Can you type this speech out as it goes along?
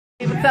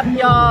What's up,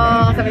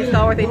 y'all? I'm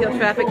Stallworth, ATL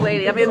Traffic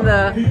Lady. I'm in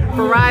the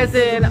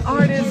Verizon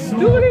Artist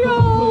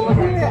Studio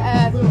here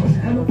at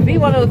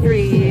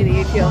V-103,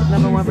 the ATL's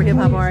 #1 for hip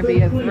hop, R&B,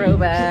 and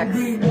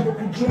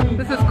throwbacks.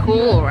 This is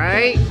cool,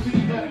 right?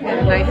 Had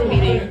a nice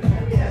meeting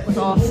with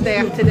all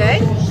staff today.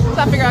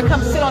 So I figured I'd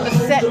come sit on the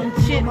set and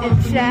chit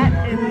and chat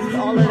and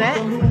all of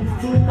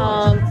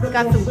that.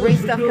 Got some great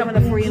stuff coming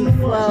up for you in the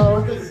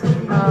flow.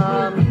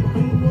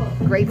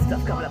 Great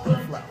stuff coming up in the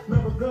flow.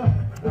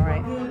 All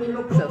right,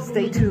 so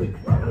stay tuned.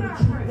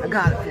 I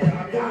got it for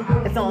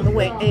you. It's on the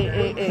way.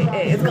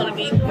 It's gonna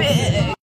be big.